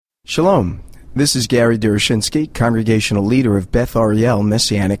Shalom. This is Gary Durashinsky, Congregational Leader of Beth Ariel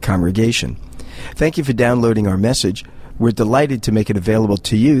Messianic Congregation. Thank you for downloading our message. We're delighted to make it available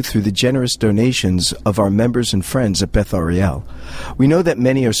to you through the generous donations of our members and friends at Beth Ariel. We know that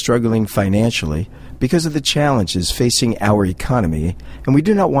many are struggling financially because of the challenges facing our economy, and we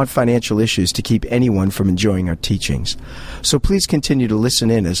do not want financial issues to keep anyone from enjoying our teachings. So please continue to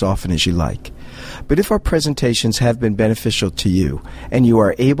listen in as often as you like. But if our presentations have been beneficial to you, and you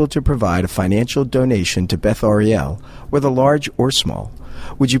are able to provide a financial donation to Beth Ariel, whether large or small,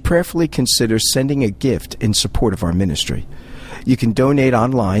 would you prayerfully consider sending a gift in support of our ministry? You can donate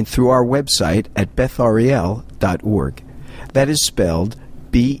online through our website at bethariel.org. That is spelled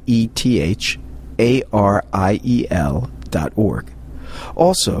BETHARIEL.org.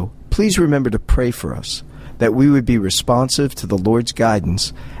 Also, please remember to pray for us, that we would be responsive to the Lord's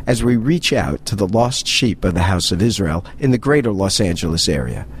guidance as we reach out to the lost sheep of the house of Israel in the greater Los Angeles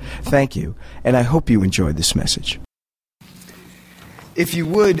area. Thank you, and I hope you enjoyed this message. If you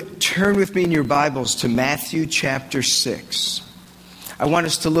would, turn with me in your Bibles to Matthew chapter 6. I want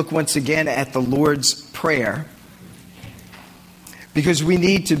us to look once again at the Lord's Prayer, because we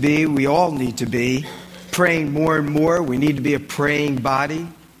all need to be praying more and more. We need to be a praying body.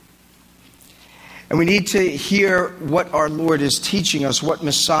 And we need to hear what our Lord is teaching us, what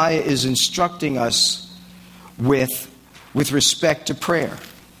Messiah is instructing us with respect to prayer.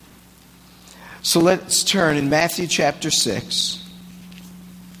 So let's turn in Matthew chapter 6.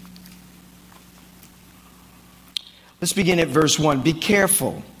 Let's begin at verse 1. Be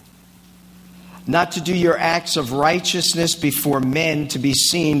careful not to do your acts of righteousness before men to be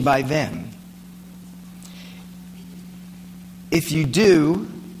seen by them. If you do,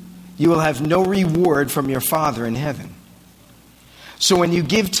 you will have no reward from your Father in heaven. So when you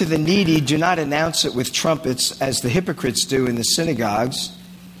give to the needy, do not announce it with trumpets as the hypocrites do in the synagogues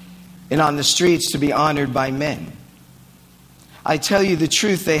and on the streets to be honored by men. I tell you the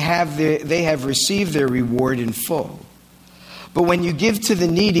truth, they have received their reward in full. But when you give to the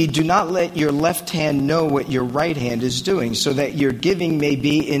needy, do not let your left hand know what your right hand is doing, so that your giving may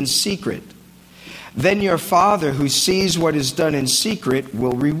be in secret. Then your Father who sees what is done in secret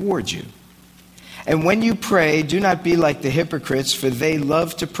will reward you. And when you pray, do not be like the hypocrites, for they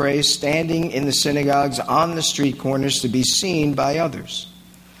love to pray standing in the synagogues on the street corners to be seen by others.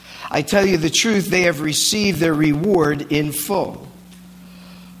 I tell you the truth, they have received their reward in full.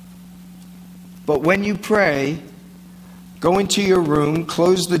 But when you pray, go into your room,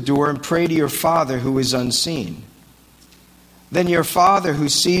 close the door, and pray to your Father who is unseen. Then your Father who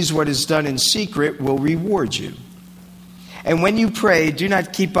sees what is done in secret will reward you. And when you pray, do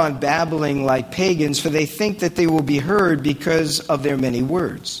not keep on babbling like pagans, for they think that they will be heard because of their many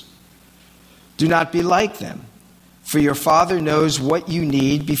words. Do not be like them, for your Father knows what you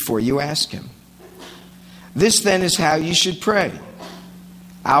need before you ask Him. This then is how you should pray.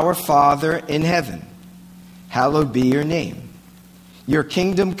 Our Father in heaven, hallowed be your name. Your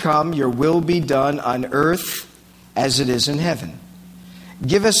kingdom come, your will be done on earth as it is in heaven.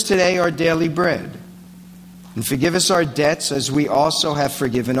 Give us today our daily bread, and forgive us our debts as we also have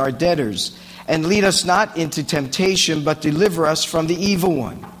forgiven our debtors. And lead us not into temptation, but deliver us from the evil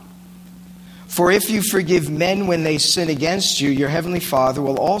one. For if you forgive men when they sin against you, your heavenly Father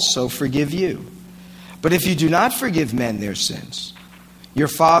will also forgive you. But if you do not forgive men their sins, your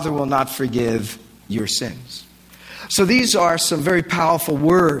Father will not forgive your sins. So these are some very powerful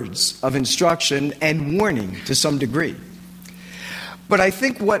words of instruction and warning to some degree. But I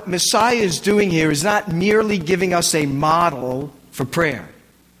think what Messiah is doing here is not merely giving us a model for prayer.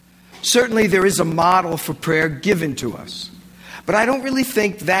 Certainly there is a model for prayer given to us. But I don't really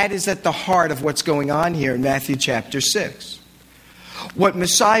think that is at the heart of what's going on here in Matthew chapter 6. What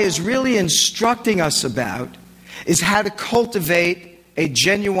Messiah is really instructing us about is how to cultivate a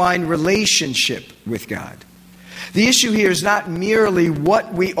genuine relationship with God. The issue here is not merely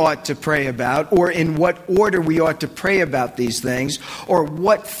what we ought to pray about, or in what order we ought to pray about these things, or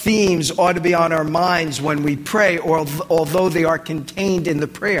what themes ought to be on our minds when we pray, or although they are contained in the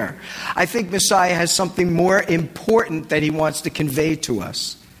prayer. I think Messiah has something more important that He wants to convey to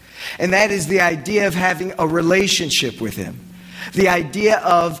us. And that is the idea of having a relationship with Him. The idea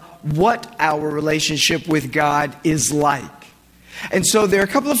of what our relationship with God is like. And so there are a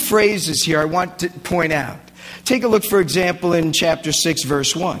couple of phrases here I want to point out. Take a look, for example, in chapter 6,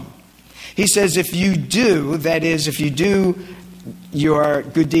 verse 1. He says, if you do, that is, if you do your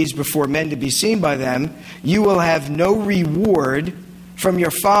good deeds before men to be seen by them, you will have no reward from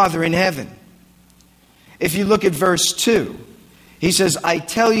your Father in heaven. If you look at verse 2, he says, I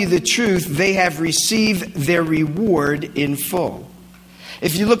tell you the truth, they have received their reward in full.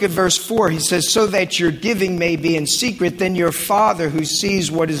 If you look at verse 4, he says, so that your giving may be in secret, then your Father who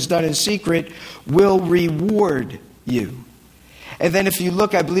sees what is done in secret will reward you. And then if you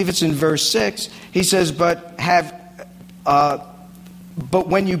look, I believe it's in verse 6, he says, but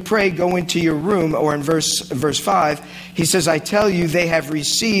when you pray, go into your room. Or in verse 5, he says, I tell you, they have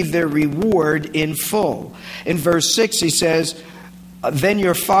received their reward in full. In verse 6, he says, then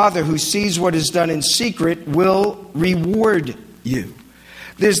your Father who sees what is done in secret will reward you.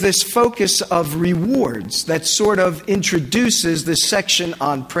 There's this focus of rewards that sort of introduces this section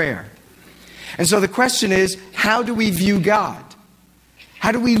on prayer. And so the question is, how do we view God?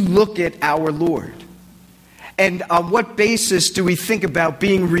 How do we look at our Lord? And on what basis do we think about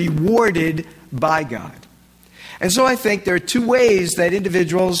being rewarded by God? And so I think there are two ways that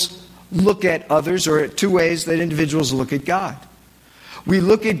individuals look at others, or two ways that individuals look at God. We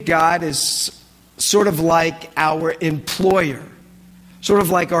look at God as sort of like our employer, sort of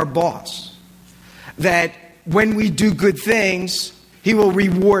like our boss, that when we do good things, he will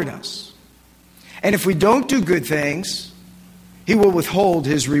reward us. And if we don't do good things, he will withhold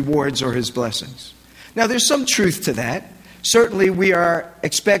his rewards or his blessings. Now, there's some truth to that. Certainly, we are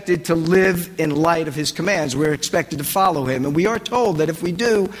expected to live in light of his commands. We're expected to follow him. And we are told that if we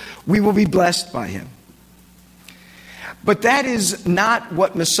do, we will be blessed by him. But that is not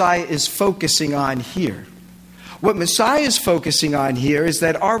what Messiah is focusing on here. What Messiah is focusing on here is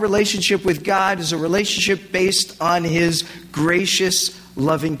that our relationship with God is a relationship based on his gracious,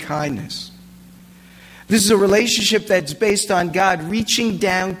 loving kindness. This is a relationship that's based on God reaching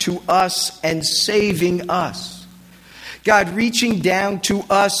down to us and saving us. God reaching down to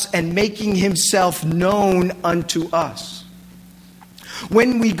us and making himself known unto us.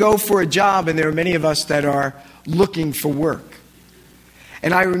 When we go for a job, and there are many of us that are looking for work.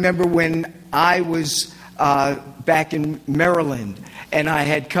 And I remember when I was back in Maryland, and I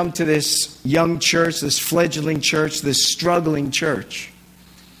had come to this young church, this fledgling church, this struggling church.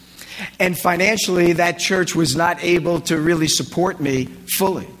 And financially, that church was not able to really support me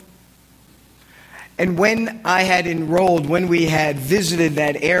fully. And when I had enrolled, when we had visited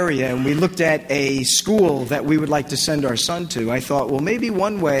that area and we looked at a school that we would like to send our son to, I thought, well, maybe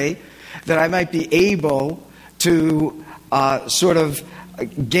one way that I might be able to sort of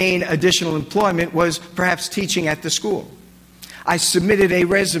gain additional employment was perhaps teaching at the school. I submitted a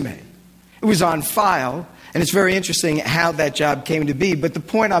resume. It was on file, and it's very interesting how that job came to be. But the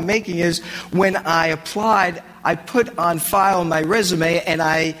point I'm making is when I applied, I put on file my resume and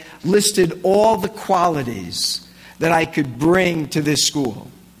I listed all the qualities that I could bring to this school.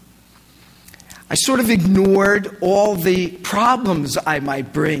 I sort of ignored all the problems I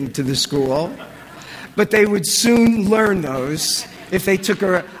might bring to the school, but they would soon learn those if they took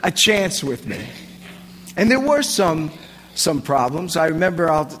a chance with me. And there were some problems. I remember,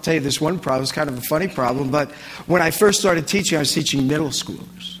 I'll tell you this one problem. It's kind of a funny problem, but when I first started teaching, I was teaching middle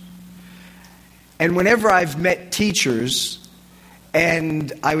schoolers. And whenever I've met teachers,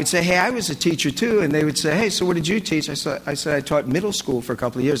 and I would say, hey, I was a teacher too, and they would say, hey, so what did you teach? I said, I taught middle school for a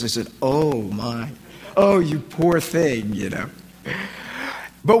couple of years. I said, oh my, oh, you poor thing, you know.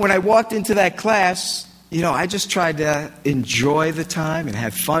 But when I walked into that class, you know, I just tried to enjoy the time and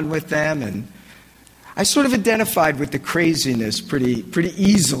have fun with them, and I sort of identified with the craziness pretty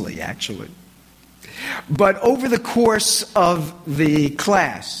easily, actually. But over the course of the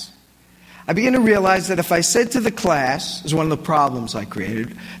class, I began to realize that if I said to the class, is one of the problems I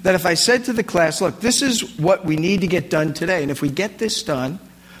created, that if I said to the class, look, this is what we need to get done today, and if we get this done,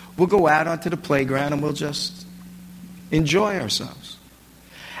 we'll go out onto the playground and we'll just enjoy ourselves.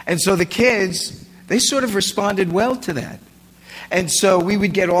 And so the kids, they sort of responded well to that. And so we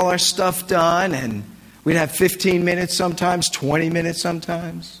would get all our stuff done, and we'd have 15 minutes sometimes, 20 minutes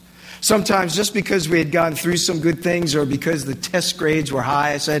sometimes. Sometimes just because we had gone through some good things or because the test grades were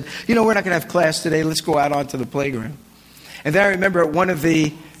high, I said, you know, we're not going to have class today. Let's go out onto the playground. And then I remember at one of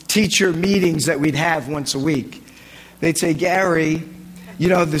the teacher meetings that we'd have once a week, they'd say, Gary, you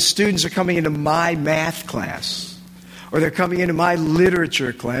know, the students are coming into my math class, or they're coming into my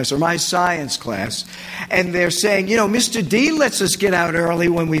literature class or my science class, and they're saying, you know, Mr. D lets us get out early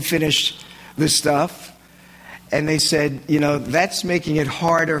when we finish the stuff. And they said, you know, that's making it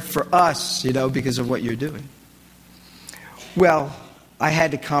harder for us, you know, because of what you're doing. Well, I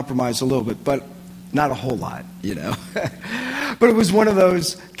had to compromise a little bit, but not a whole lot, you know. But it was one of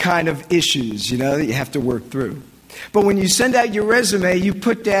those kind of issues, you know, that you have to work through. But when you send out your resume, you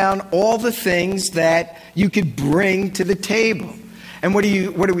put down all the things that you could bring to the table. And what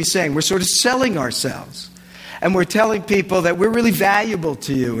are we saying? We're sort of selling ourselves. And we're telling people that we're really valuable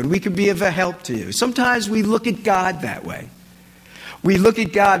to you and we can be of a help to you. Sometimes we look at God that way. We look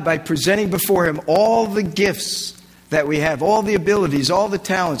at God by presenting before him all the gifts that we have, all the abilities, all the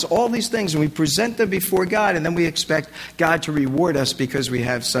talents, all these things, and we present them before God, and then we expect God to reward us because we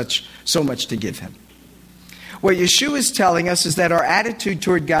have so much to give him. What Yeshua is telling us is that our attitude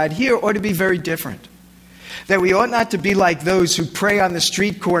toward God here ought to be very different. That we ought not to be like those who pray on the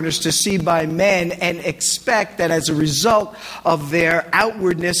street corners to see by men and expect that as a result of their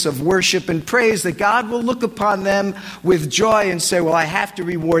outwardness of worship and praise, that God will look upon them with joy and say, well, I have to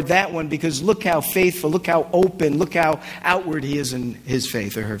reward that one because look how faithful, look how open, look how outward he is in his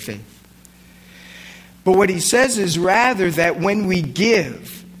faith or her faith. But what he says is rather that when we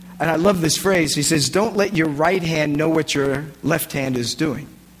give, and I love this phrase, he says, don't let your right hand know what your left hand is doing.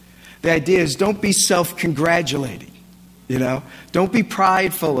 The idea is don't be self-congratulating, Don't be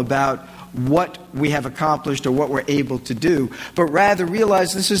prideful about what we have accomplished or what we're able to do, but rather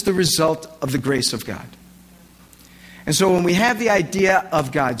realize this is the result of the grace of God. And so when we have the idea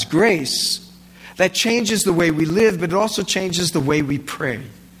of God's grace, that changes the way we live, but it also changes the way we pray.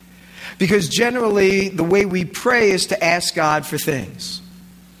 Because generally, the way we pray is to ask God for things.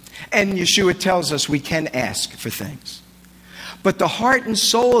 And Yeshua tells us we can ask for things. But the heart and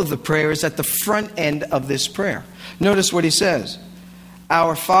soul of the prayer is at the front end of this prayer. Notice what he says.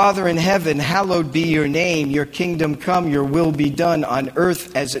 Our Father in heaven, hallowed be your name. Your kingdom come, your will be done on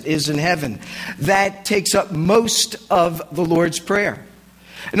earth as it is in heaven. That takes up most of the Lord's Prayer.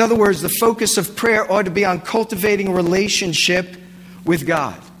 In other words, the focus of prayer ought to be on cultivating a relationship with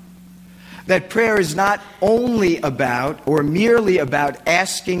God. That prayer is not only about or merely about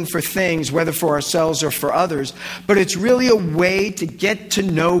asking for things, whether for ourselves or for others, but it's really a way to get to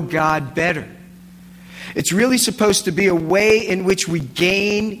know God better. It's really supposed to be a way in which we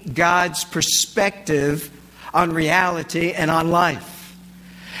gain God's perspective on reality and on life.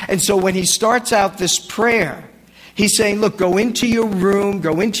 And so when he starts out this prayer, he's saying, look, go into your room,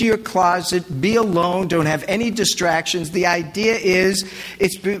 go into your closet, be alone, don't have any distractions. The idea is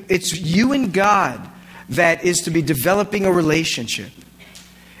it's you and God that is to be developing a relationship.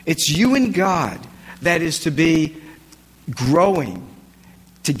 It's you and God that is to be growing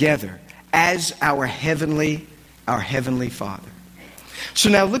together as our heavenly Father. So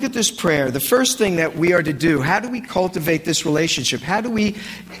now look at this prayer. The first thing that we are to do, how do we cultivate this relationship? How do we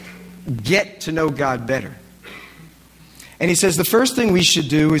get to know God better? And he says the first thing we should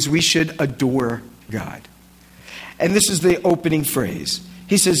do is we should adore God. And this is the opening phrase.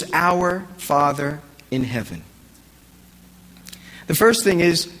 He says, our Father in heaven. The first thing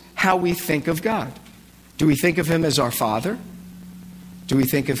is how we think of God. Do we think of him as our Father? Do we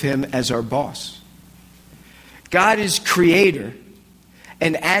think of him as our boss? God is creator,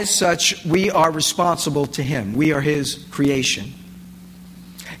 and as such, we are responsible to him. We are his creation.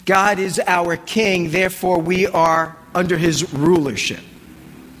 God is our king, therefore we are under his rulership.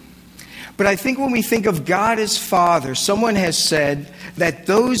 But I think when we think of God as Father, someone has said that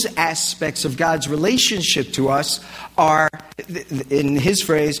those aspects of God's relationship to us are, in his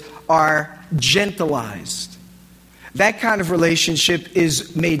phrase, are gentilized. That kind of relationship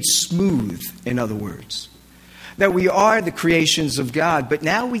is made smooth, in other words. That we are the creations of God, but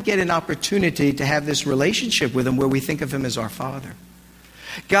now we get an opportunity to have this relationship with him where we think of him as our Father.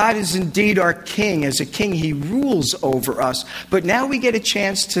 God is indeed our king. As a king, he rules over us. But now we get a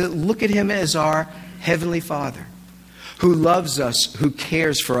chance to look at him as our heavenly Father, who loves us, who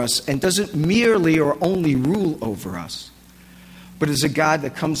cares for us, and doesn't merely or only rule over us, but is a God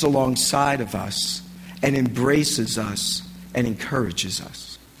that comes alongside of us and embraces us and encourages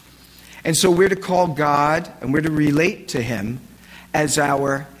us. And so we're to call God and we're to relate to him as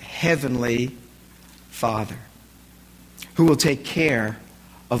our heavenly Father, who will take care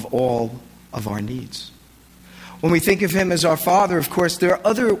of all of our needs. When we think of him as our Father, of course, there are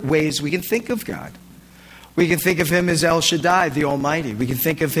other ways we can think of God. We can think of him as El Shaddai, the Almighty. We can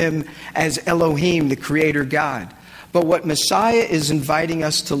think of him as Elohim, the Creator God. But what Messiah is inviting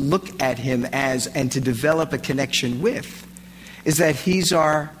us to look at him as and to develop a connection with is that he's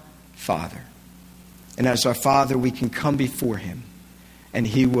our Father. And as our Father, we can come before him and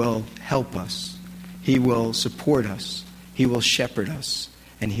he will help us. He will support us. He will shepherd us.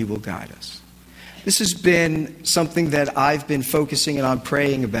 And he will guide us. This has been something that I've been focusing on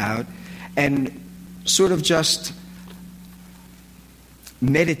praying about and sort of just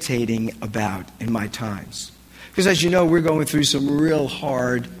meditating about in my times. Because as you know, we're going through some real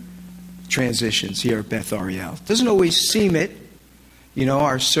hard transitions here at Beth Ariel. It doesn't always seem it.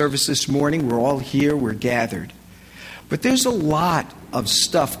 Our service this morning, we're all here, we're gathered. But there's a lot of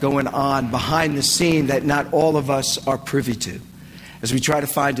stuff going on behind the scene that not all of us are privy to. As we try to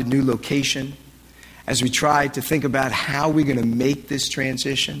find a new location, as we try to think about how we're going to make this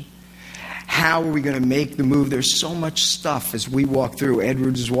transition. How are we going to make the move? There's so much stuff as we walk through.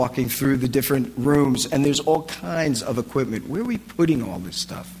 Edward is walking through the different rooms, and there's all kinds of equipment. Where are we putting all this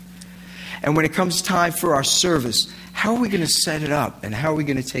stuff? And when it comes time for our service, how are we going to set it up, and how are we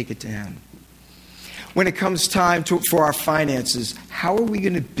going to take it down? When it comes time for our finances, how are we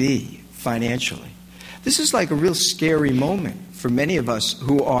going to be financially? This is like a real scary moment for many of us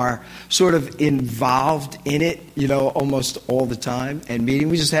who are sort of involved in it, almost all the time. And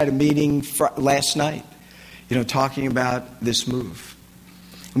we just had a meeting last night, talking about this move.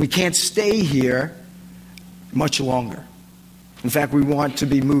 And we can't stay here much longer. In fact, we want to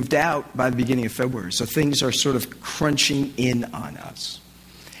be moved out by the beginning of February. So things are sort of crunching in on us.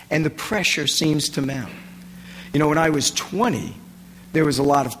 And the pressure seems to mount. When I was 20, there was a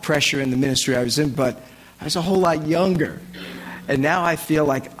lot of pressure in the ministry I was in, but I was a whole lot younger. And now I feel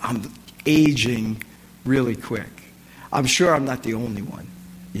like I'm aging really quick. I'm sure I'm not the only one,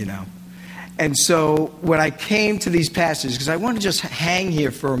 And so when I came to these passages, because I want to just hang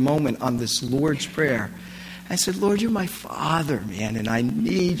here for a moment on this Lord's Prayer, I said, Lord, you're my Father, man, and I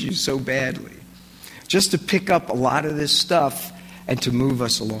need you so badly. Just to pick up a lot of this stuff and to move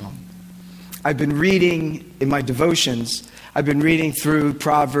us along. I've been reading, in my devotions, I've been reading through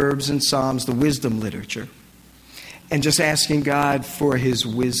Proverbs and Psalms, the wisdom literature, and just asking God for his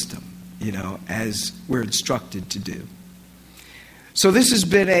wisdom, as we're instructed to do. So this has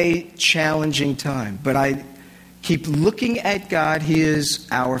been a challenging time, but I keep looking at God. He is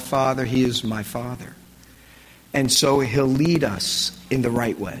our Father. He is my Father. And so he'll lead us in the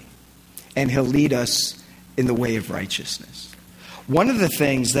right way, and he'll lead us in the way of righteousness. One of the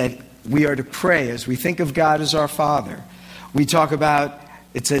things that we are to pray as we think of God as our Father, we talk about,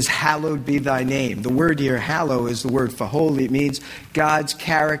 it says, hallowed be thy name. The word here, hallow, is the word for holy. It means God's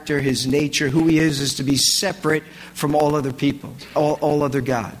character, his nature, who he is to be separate from all other people, all other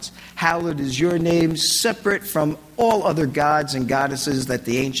gods. Hallowed is your name, separate from all other gods and goddesses that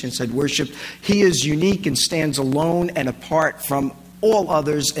the ancients had worshipped. He is unique and stands alone and apart from all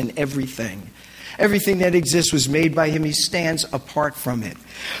others and everything. Everything that exists was made by him. He stands apart from it.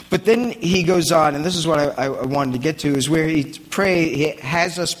 But then he goes on, and this is what I wanted to get to, is where he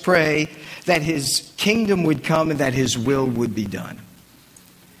has us pray that his kingdom would come and that his will would be done.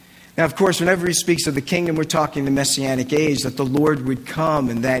 Now, of course, whenever he speaks of the kingdom, we're talking the Messianic age, that the Lord would come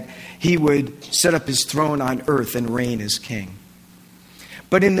and that he would set up his throne on earth and reign as king.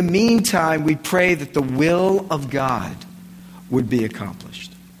 But in the meantime, we pray that the will of God would be accomplished.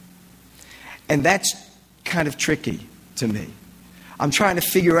 And that's kind of tricky to me. I'm trying to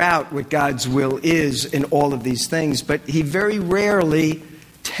figure out what God's will is in all of these things, but he very rarely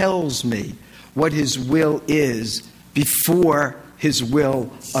tells me what his will is before his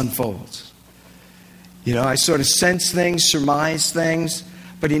will unfolds. I sort of sense things, surmise things,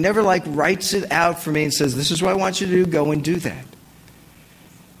 but he never writes it out for me and says, this is what I want you to do, go and do that.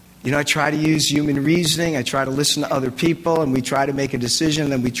 I try to use human reasoning. I try to listen to other people, and we try to make a decision,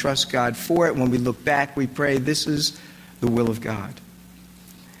 and then we trust God for it. When we look back, we pray, this is the will of God.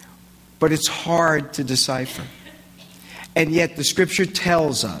 But it's hard to decipher. And yet the Scripture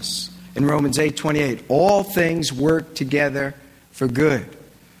tells us in Romans 8:28, all things work together for good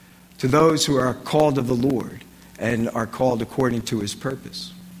to those who are called of the Lord and are called according to his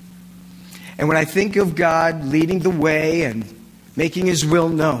purpose. And when I think of God leading the way and making his will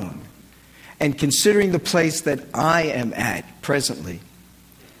known, and considering the place that I am at presently,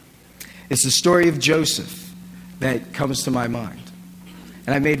 it's the story of Joseph that comes to my mind.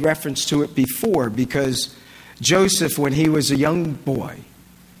 And I made reference to it before because Joseph, when he was a young boy,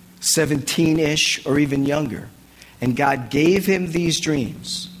 17-ish or even younger, and God gave him these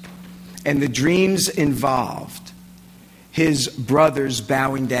dreams, and the dreams involved his brothers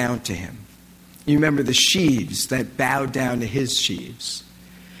bowing down to him. You remember the sheaves that bowed down to his sheaves.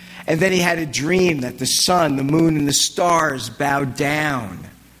 And then he had a dream that the sun, the moon, and the stars bowed down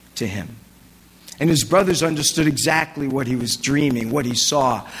to him. And his brothers understood exactly what he was dreaming, what he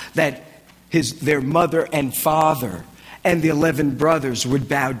saw, that their mother and father and the 11 brothers would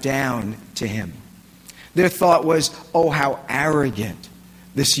bow down to him. Their thought was, oh, how arrogant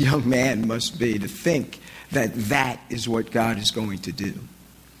this young man must be to think that that is what God is going to do.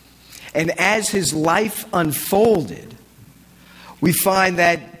 And as his life unfolded, we find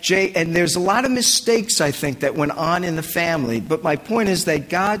that and there's a lot of mistakes, I think, that went on in the family. But my point is that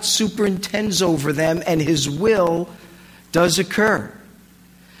God superintends over them and his will does occur.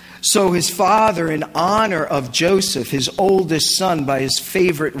 So his father, in honor of Joseph, his oldest son, by his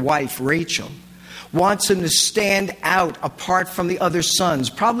favorite wife, Rachel, wants him to stand out apart from the other sons.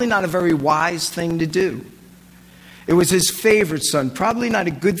 Probably not a very wise thing to do. It was his favorite son. Probably not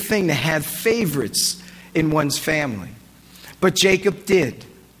a good thing to have favorites in one's family. But Jacob did.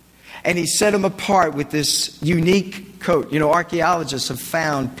 And he set him apart with this unique coat. You know, archaeologists have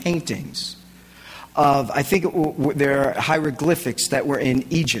found paintings of, I think there are hieroglyphics that were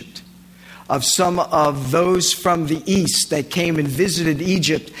in Egypt, of some of those from the east that came and visited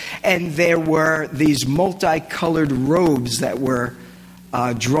Egypt. And there were these multicolored robes that were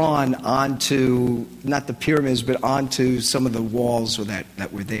drawn onto, not the pyramids, but onto some of the walls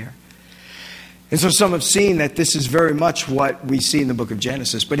that were there. And so some have seen that this is very much what we see in the book of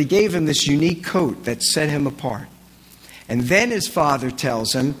Genesis. But he gave him this unique coat that set him apart. And then his father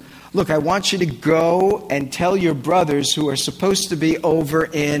tells him, look, I want you to go and tell your brothers who are supposed to be over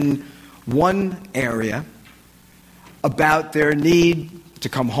in one area about their need to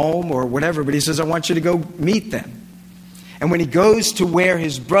come home or whatever. But he says, I want you to go meet them. And when he goes to where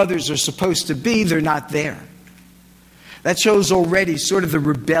his brothers are supposed to be, they're not there. That shows already sort of the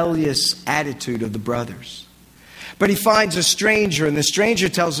rebellious attitude of the brothers. But he finds a stranger, and the stranger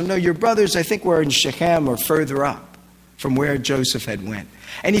tells him, no, your brothers, I think, were in Shechem or further up from where Joseph had went.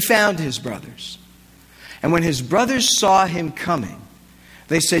 And he found his brothers. And when his brothers saw him coming,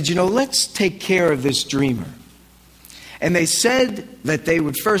 they said, you know, let's take care of this dreamer. And they said that they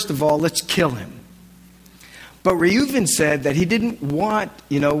would, first of all, let's kill him. But Reuben said that he didn't want,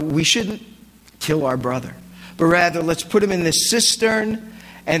 we shouldn't kill our brother. But rather, let's put him in this cistern.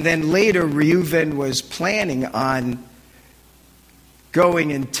 And then later, Reuben was planning on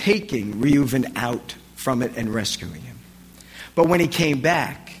going and taking Reuben out from it and rescuing him. But when he came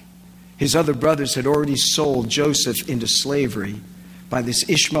back, his other brothers had already sold Joseph into slavery by this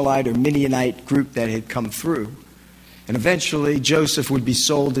Ishmaelite or Midianite group that had come through. And eventually, Joseph would be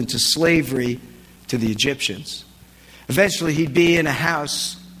sold into slavery to the Egyptians. Eventually, he'd be in a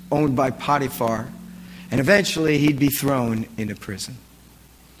house owned by Potiphar. And eventually, he'd be thrown into prison.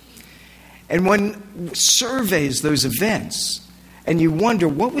 And one surveys those events, and you wonder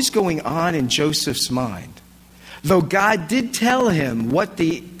what was going on in Joseph's mind. Though God did tell him what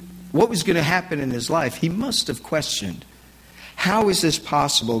was going to happen in his life, he must have questioned, how is this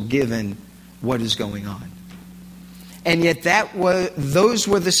possible given what is going on? And yet those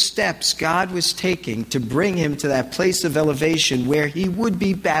were the steps God was taking to bring him to that place of elevation where he would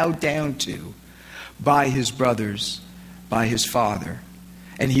be bowed down to by his brothers, by his father.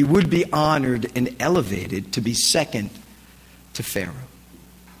 And he would be honored and elevated to be second to Pharaoh.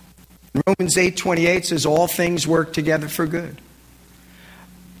 Romans 8:28 says, all things work together for good.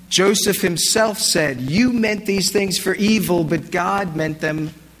 Joseph himself said, you meant these things for evil, but God meant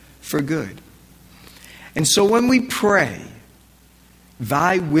them for good. And so when we pray,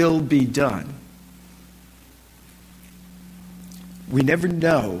 thy will be done, we never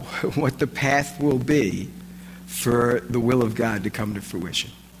know what the path will be for the will of God to come to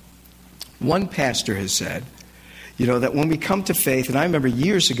fruition. One pastor has said, that when we come to faith, and I remember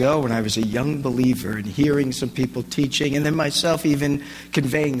years ago when I was a young believer and hearing some people teaching, and then myself even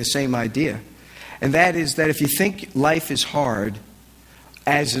conveying the same idea, and that is that if you think life is hard,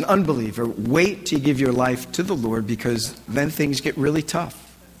 as an unbeliever, wait till you give your life to the Lord, because then things get really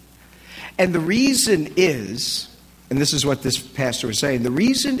tough. And the reason is, and this is what this pastor was saying, the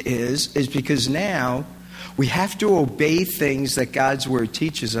reason is because now we have to obey things that God's word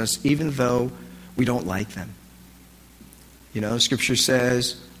teaches us, even though we don't like them. Scripture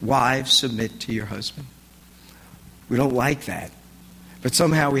says, wives, submit to your husband. We don't like that. But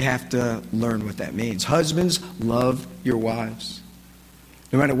somehow we have to learn what that means. Husbands, love your wives.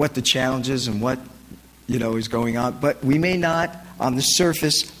 No matter what the challenges and what, is going on. But we may not, on the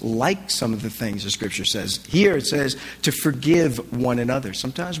surface, like some of the things the Scripture says. Here it says to forgive one another.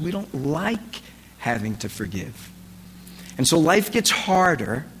 Sometimes we don't like having to forgive. And so life gets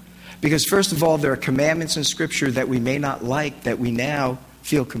harder because, first of all, there are commandments in Scripture that we may not like that we now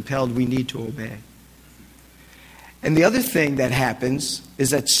feel compelled we need to obey. And the other thing that happens is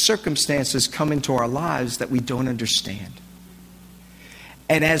that circumstances come into our lives that we don't understand.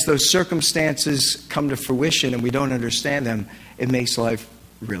 And as those circumstances come to fruition and we don't understand them, it makes life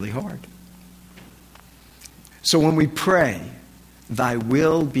really hard. So when we pray, thy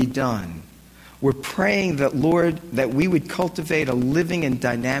will be done, we're praying that, Lord, that we would cultivate a living and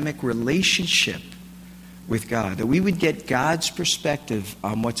dynamic relationship with God, that we would get God's perspective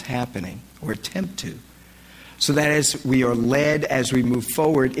on what's happening, or attempt to, so that as we are led, as we move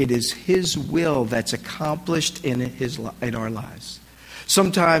forward, it is his will that's accomplished in our lives.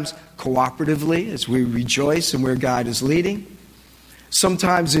 Sometimes cooperatively, as we rejoice in where God is leading.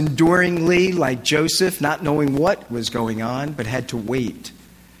 sometimes enduringly like Joseph, not knowing what was going on, but had to wait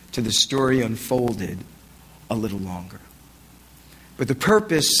till the story unfolded a little longer. But the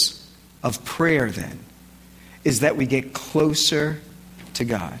purpose of prayer then is that we get closer to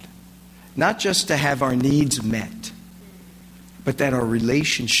God. Not just to have our needs met, but that our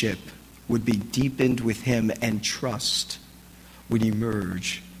relationship would be deepened with Him and trust would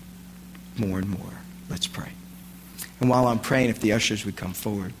emerge more and more. Let's pray. And while I'm praying, if the ushers would come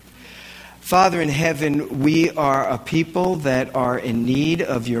forward. Father in heaven, we are a people that are in need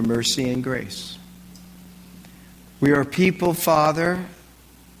of your mercy and grace. We are a people, Father,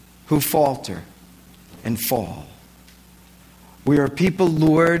 who falter and fall. We are a people,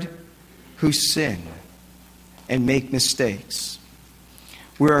 Lord, who sin and make mistakes.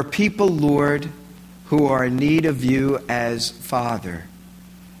 We are a people, Lord, who are in need of you as Father,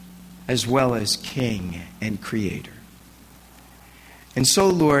 as well as King and Creator. And so,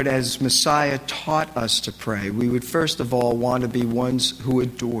 Lord, as Messiah taught us to pray, we would first of all want to be ones who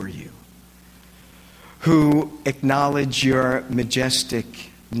adore you, who acknowledge your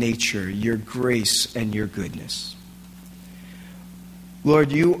majestic nature, your grace, and your goodness.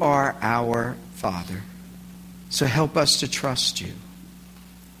 Lord, you are our Father, so help us to trust you.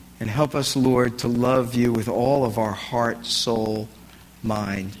 And help us, Lord, to love you with all of our heart, soul,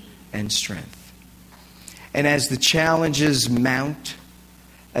 mind, and strength. And as the challenges mount,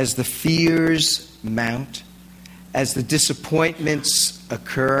 as the fears mount, as the disappointments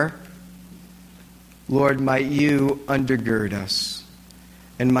occur, Lord, might you undergird us.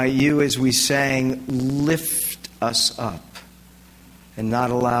 And might you, as we sang, lift us up and not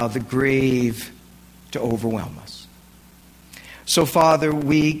allow the grave to overwhelm us. So, Father,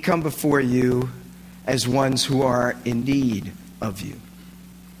 we come before you as ones who are in need of you.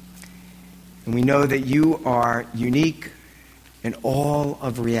 And we know that you are unique in all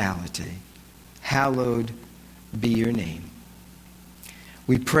of reality. Hallowed be your name.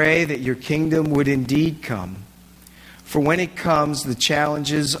 We pray that your kingdom would indeed come. For when it comes, the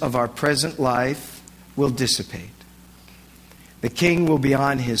challenges of our present life will dissipate. The King will be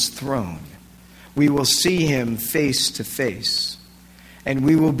on his throne. We will see him face to face. And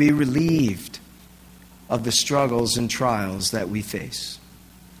we will be relieved of the struggles and trials that we face.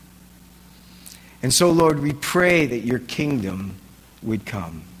 And so, Lord, we pray that your kingdom would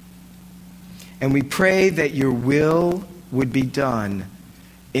come. And we pray that your will would be done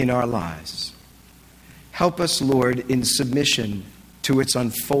in our lives. Help us, Lord, in submission to its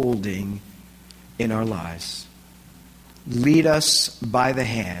unfolding in our lives. Lead us by the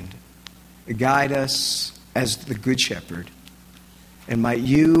hand. Guide us as the Good Shepherd. And might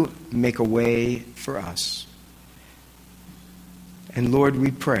you make a way for us. And Lord,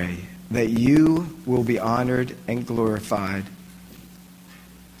 we pray that you will be honored and glorified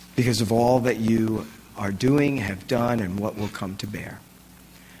because of all that you are doing, have done, and what will come to bear.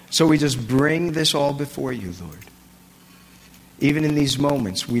 So we just bring this all before you, Lord. Even in these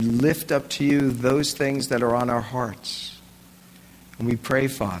moments, we lift up to you those things that are on our hearts. And we pray,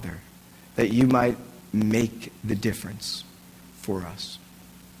 Father, that you might make the difference for us.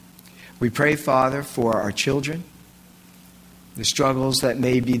 We pray, Father, for our children, the struggles that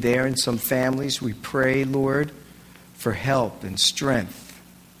may be there in some families. We pray, Lord, for help and strength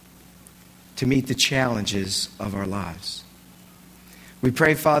to meet the challenges of our lives. We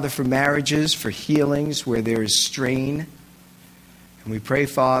pray, Father, for marriages, for healings where there is strain. And we pray,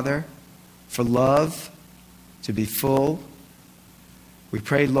 Father, for love to be full. We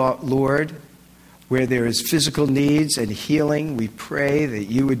pray, Lord, where there is physical needs and healing, we pray that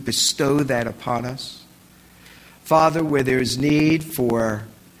you would bestow that upon us. Father, where there is need for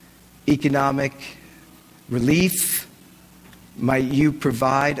economic relief, might you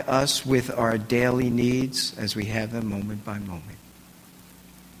provide us with our daily needs as we have them moment by moment.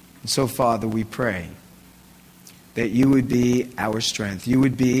 And so, Father, we pray that you would be our strength. You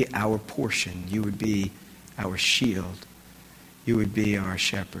would be our portion. You would be our shield. You would be our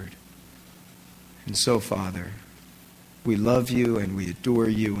shepherd. And so, Father, we love you and we adore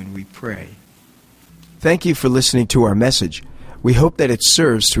you and we pray. Thank you for listening to our message. We hope that it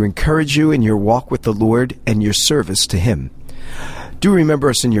serves to encourage you in your walk with the Lord and your service to Him. Do remember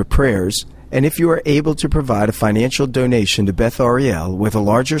us in your prayers, and if you are able to provide a financial donation to Beth Ariel, whether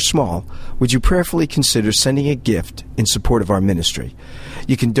large or small, would you prayerfully consider sending a gift in support of our ministry?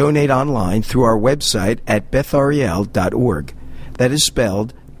 You can donate online through our website at bethariel.org. That is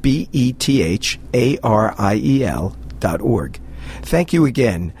spelled BETHARIEL.org. Thank you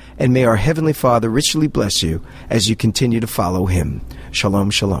again, and may our Heavenly Father richly bless you as you continue to follow Him. Shalom,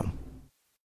 shalom.